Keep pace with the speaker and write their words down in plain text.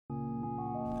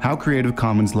How Creative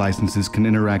Commons licenses can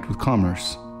interact with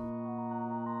commerce.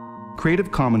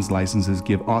 Creative Commons licenses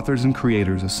give authors and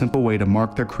creators a simple way to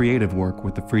mark their creative work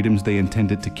with the freedoms they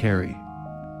intended to carry.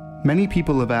 Many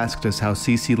people have asked us how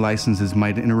CC licenses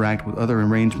might interact with other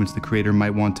arrangements the creator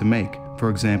might want to make,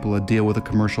 for example, a deal with a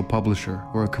commercial publisher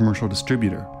or a commercial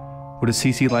distributor. Would a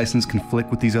CC license conflict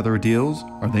with these other deals?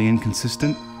 Are they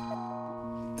inconsistent?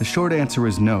 The short answer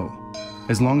is no.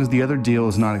 As long as the other deal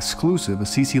is not exclusive, a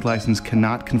CC license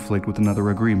cannot conflict with another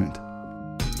agreement.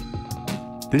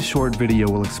 This short video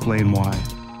will explain why.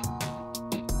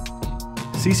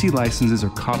 CC licenses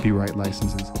are copyright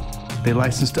licenses. They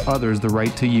license to others the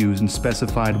right to use in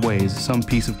specified ways some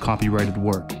piece of copyrighted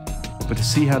work. But to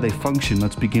see how they function,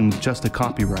 let's begin with just a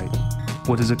copyright.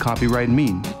 What does a copyright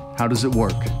mean? How does it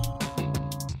work?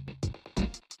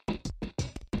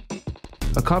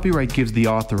 A copyright gives the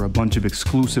author a bunch of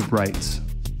exclusive rights.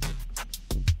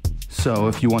 So,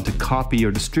 if you want to copy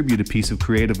or distribute a piece of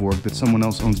creative work that someone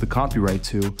else owns the copyright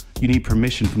to, you need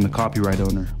permission from the copyright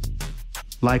owner.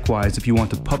 Likewise, if you want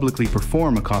to publicly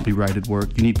perform a copyrighted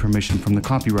work, you need permission from the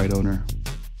copyright owner.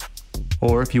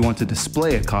 Or if you want to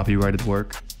display a copyrighted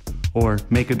work, or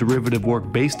make a derivative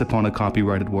work based upon a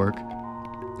copyrighted work,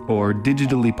 or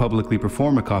digitally publicly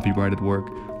perform a copyrighted work,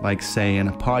 like say in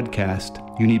a podcast,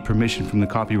 you need permission from the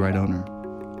copyright owner.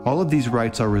 All of these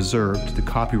rights are reserved to the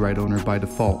copyright owner by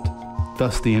default,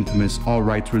 thus the infamous all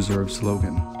rights reserved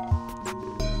slogan.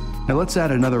 Now let's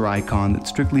add another icon that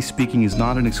strictly speaking is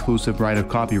not an exclusive right of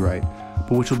copyright,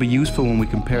 but which will be useful when we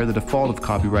compare the default of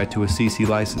copyright to a CC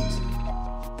license.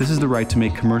 This is the right to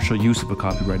make commercial use of a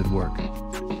copyrighted work.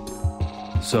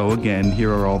 So again,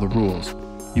 here are all the rules.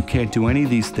 You can't do any of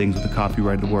these things with a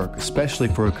copyrighted work, especially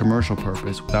for a commercial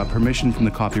purpose, without permission from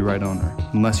the copyright owner,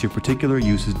 unless your particular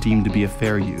use is deemed to be a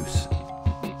fair use.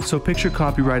 So picture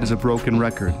copyright as a broken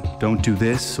record. Don't do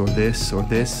this, or this, or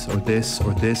this, or this,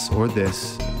 or this, or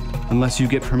this, unless you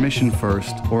get permission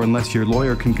first, or unless your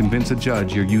lawyer can convince a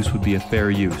judge your use would be a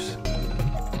fair use.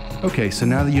 Okay, so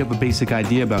now that you have a basic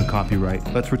idea about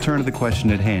copyright, let's return to the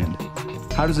question at hand.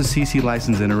 How does a CC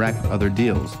license interact with other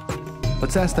deals?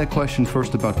 Let's ask that question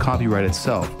first about copyright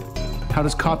itself. How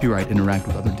does copyright interact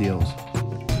with other deals?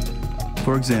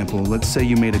 For example, let's say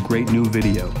you made a great new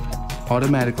video.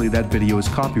 Automatically, that video is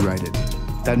copyrighted.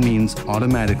 That means,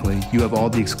 automatically, you have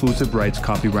all the exclusive rights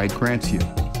copyright grants you.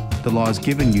 The law has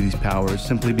given you these powers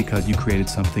simply because you created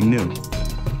something new.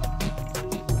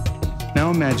 Now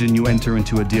imagine you enter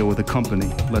into a deal with a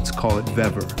company. Let's call it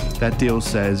Vever. That deal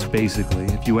says, basically,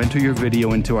 if you enter your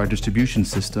video into our distribution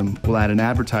system, we'll add an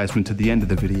advertisement to the end of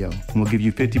the video, and we'll give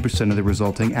you 50% of the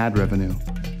resulting ad revenue.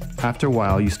 After a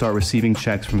while, you start receiving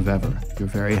checks from Vever. You're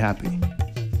very happy.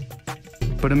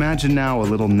 But imagine now a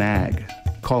little nag.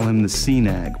 Call him the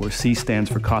CNAG, where C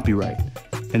stands for copyright.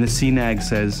 And the CNAG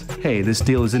says, hey, this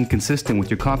deal is inconsistent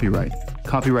with your copyright.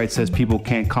 Copyright says people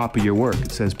can't copy your work.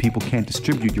 It says people can't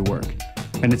distribute your work.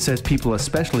 And it says people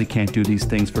especially can't do these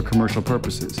things for commercial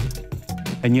purposes.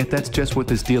 And yet that's just what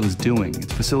this deal is doing.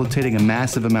 It's facilitating a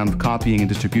massive amount of copying and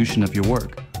distribution of your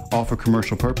work, all for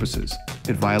commercial purposes.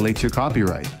 It violates your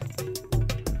copyright.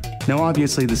 Now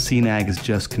obviously the CNAG is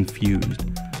just confused.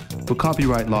 What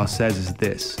copyright law says is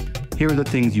this: here are the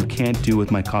things you can't do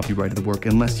with my copyrighted work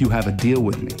unless you have a deal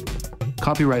with me.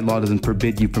 Copyright law doesn't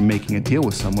forbid you from making a deal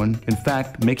with someone. In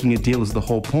fact, making a deal is the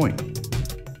whole point.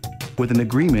 With an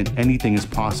agreement, anything is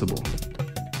possible.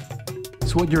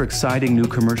 So what your exciting new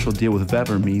commercial deal with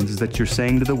Vever means is that you're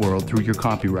saying to the world through your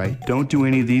copyright, don't do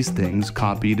any of these things,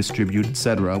 copy, distribute,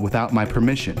 etc., without my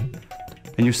permission.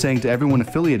 And you're saying to everyone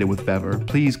affiliated with Vever,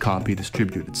 please copy,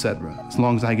 distribute, etc., as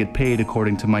long as I get paid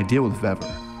according to my deal with Vever.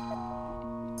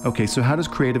 Okay, so how does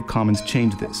Creative Commons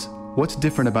change this? What's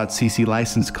different about CC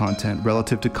licensed content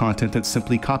relative to content that's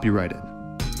simply copyrighted?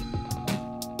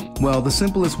 Well, the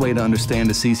simplest way to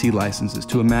understand a CC license is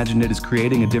to imagine it as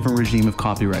creating a different regime of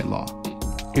copyright law.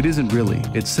 It isn't really,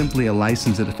 it's simply a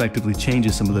license that effectively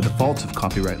changes some of the defaults of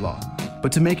copyright law.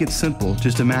 But to make it simple,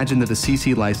 just imagine that a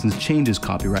CC license changes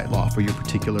copyright law for your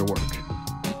particular work.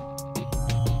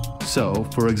 So,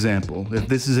 for example, if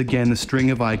this is again the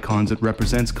string of icons that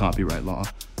represents copyright law,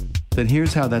 then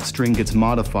here's how that string gets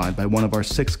modified by one of our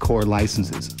 6 core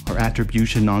licenses, our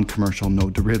Attribution Non-Commercial No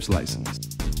Derivs license.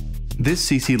 This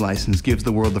CC license gives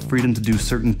the world the freedom to do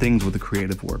certain things with a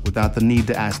creative work without the need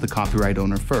to ask the copyright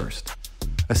owner first.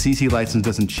 A CC license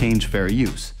doesn't change fair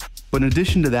use. But in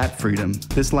addition to that freedom,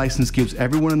 this license gives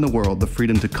everyone in the world the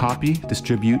freedom to copy,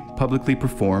 distribute, publicly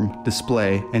perform,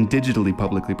 display, and digitally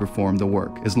publicly perform the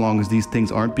work, as long as these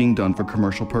things aren't being done for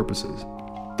commercial purposes.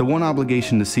 The one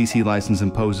obligation the CC license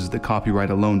imposes that copyright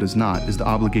alone does not is the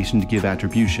obligation to give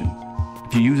attribution.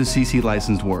 If you use a CC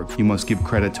licensed work, you must give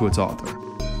credit to its author.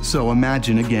 So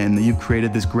imagine again that you've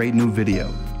created this great new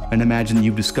video, and imagine that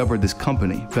you've discovered this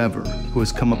company, Vever, who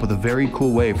has come up with a very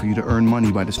cool way for you to earn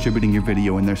money by distributing your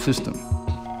video in their system.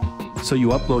 So you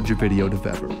upload your video to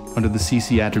Vever under the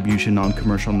CC Attribution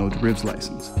Non-Commercial No Derivs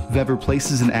license. Vever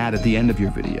places an ad at the end of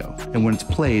your video, and when it's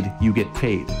played, you get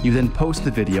paid. You then post the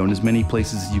video in as many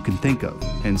places as you can think of,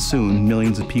 and soon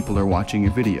millions of people are watching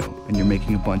your video, and you're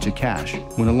making a bunch of cash.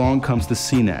 When along comes the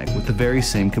CNAG with the very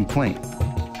same complaint.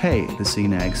 Hey, the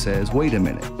CNAG says, wait a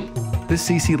minute. This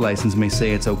CC license may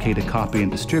say it's okay to copy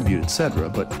and distribute, etc.,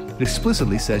 but it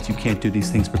explicitly says you can't do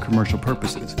these things for commercial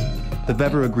purposes. The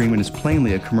Vever agreement is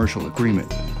plainly a commercial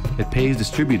agreement. It pays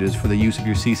distributors for the use of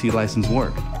your CC license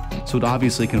work, so it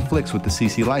obviously conflicts with the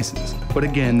CC license. But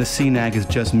again, the CNAG has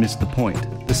just missed the point.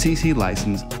 The CC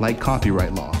license, like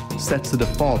copyright law, sets the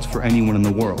defaults for anyone in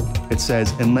the world. It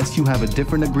says, unless you have a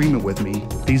different agreement with me,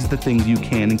 these are the things you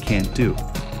can and can't do.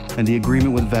 And the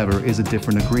agreement with Vever is a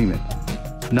different agreement.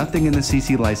 Nothing in the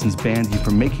CC license bans you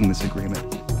from making this agreement.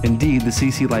 Indeed, the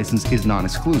CC license is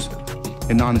non-exclusive.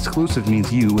 And non-exclusive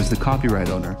means you, as the copyright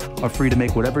owner, are free to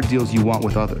make whatever deals you want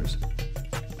with others.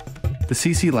 The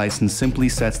CC license simply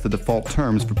sets the default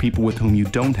terms for people with whom you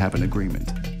don't have an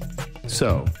agreement.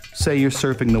 So, say you're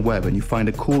surfing the web and you find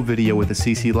a cool video with a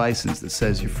CC license that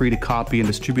says you're free to copy and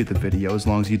distribute the video as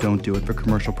long as you don't do it for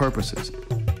commercial purposes.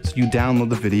 So you download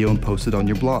the video and post it on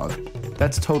your blog.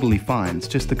 That's totally fine, it's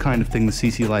just the kind of thing the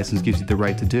CC license gives you the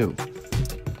right to do.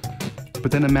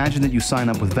 But then imagine that you sign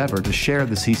up with Vever to share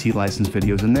the CC license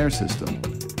videos in their system.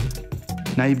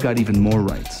 Now you've got even more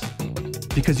rights.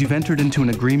 Because you've entered into an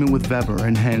agreement with Vever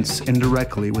and hence,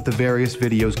 indirectly, with the various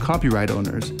videos' copyright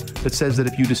owners that says that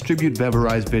if you distribute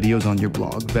Veverized videos on your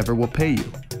blog, Vever will pay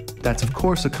you. That's of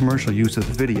course a commercial use of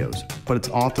the videos, but it's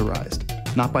authorized,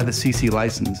 not by the CC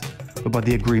license, but by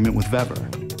the agreement with Vever.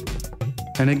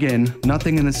 And again,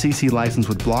 nothing in the CC license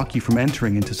would block you from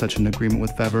entering into such an agreement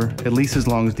with Vever, at least as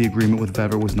long as the agreement with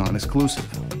Vever was non-exclusive.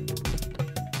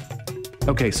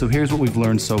 Okay, so here's what we've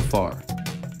learned so far.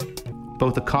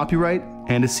 Both a copyright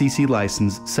and a CC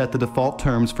license set the default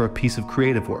terms for a piece of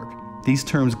creative work. These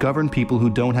terms govern people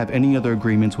who don't have any other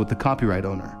agreements with the copyright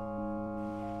owner.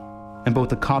 And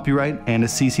both a copyright and a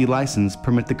CC license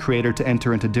permit the creator to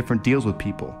enter into different deals with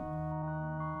people.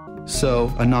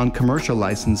 So, a non-commercial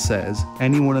license says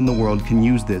anyone in the world can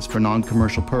use this for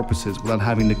non-commercial purposes without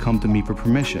having to come to me for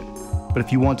permission. But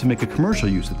if you want to make a commercial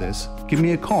use of this, give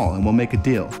me a call and we'll make a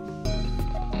deal.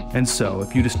 And so,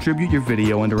 if you distribute your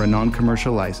video under a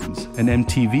non-commercial license and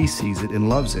MTV sees it and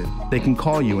loves it, they can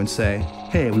call you and say,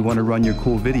 hey, we want to run your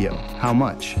cool video, how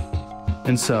much?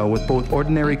 And so, with both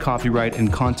ordinary copyright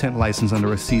and content license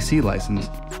under a CC license,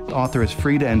 the author is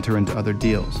free to enter into other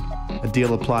deals. A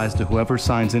deal applies to whoever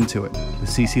signs into it. The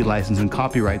CC license and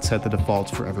copyright set the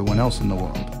defaults for everyone else in the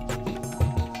world.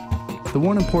 The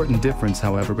one important difference,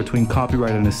 however, between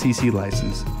copyright and a CC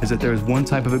license is that there is one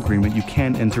type of agreement you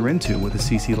can enter into with a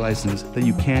CC license that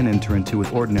you can enter into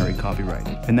with ordinary copyright,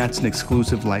 and that's an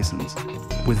exclusive license.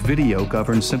 With video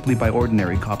governed simply by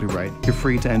ordinary copyright, you're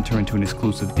free to enter into an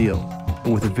exclusive deal,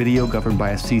 but with a video governed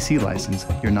by a CC license,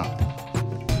 you're not.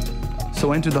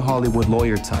 So enter the Hollywood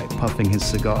lawyer type puffing his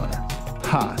cigar.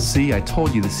 Ha, see, I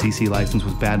told you the CC license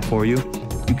was bad for you.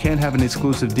 You can't have an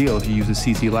exclusive deal if you use a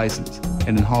CC license,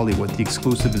 and in Hollywood, the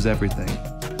exclusive is everything.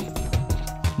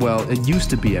 Well, it used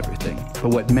to be everything, but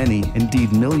what many,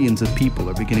 indeed millions of people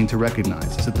are beginning to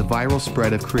recognize is that the viral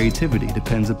spread of creativity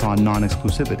depends upon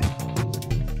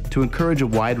non-exclusivity. To encourage a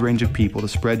wide range of people to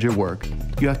spread your work,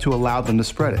 you have to allow them to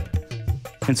spread it.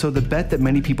 And so the bet that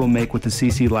many people make with the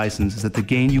CC license is that the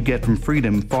gain you get from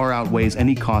freedom far outweighs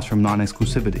any cost from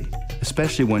non-exclusivity,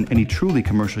 especially when any truly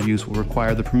commercial use will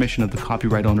require the permission of the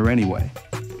copyright owner anyway.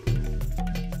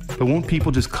 But won't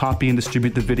people just copy and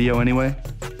distribute the video anyway?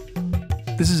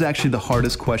 This is actually the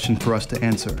hardest question for us to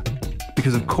answer,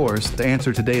 because of course, the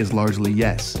answer today is largely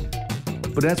yes.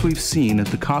 But as we've seen, as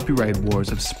the copyright wars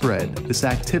have spread, this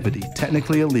activity,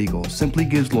 technically illegal, simply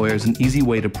gives lawyers an easy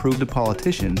way to prove to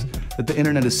politicians that the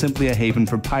internet is simply a haven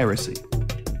for piracy.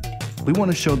 We want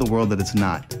to show the world that it's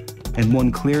not, and one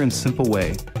clear and simple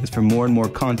way is for more and more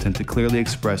content to clearly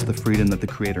express the freedom that the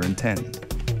creator intends.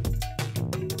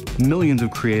 Millions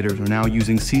of creators are now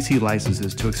using CC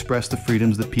licenses to express the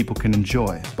freedoms that people can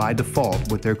enjoy, by default,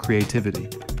 with their creativity.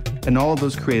 And all of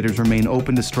those creators remain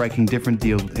open to striking different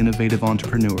deals with innovative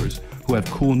entrepreneurs who have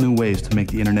cool new ways to make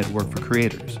the internet work for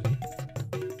creators.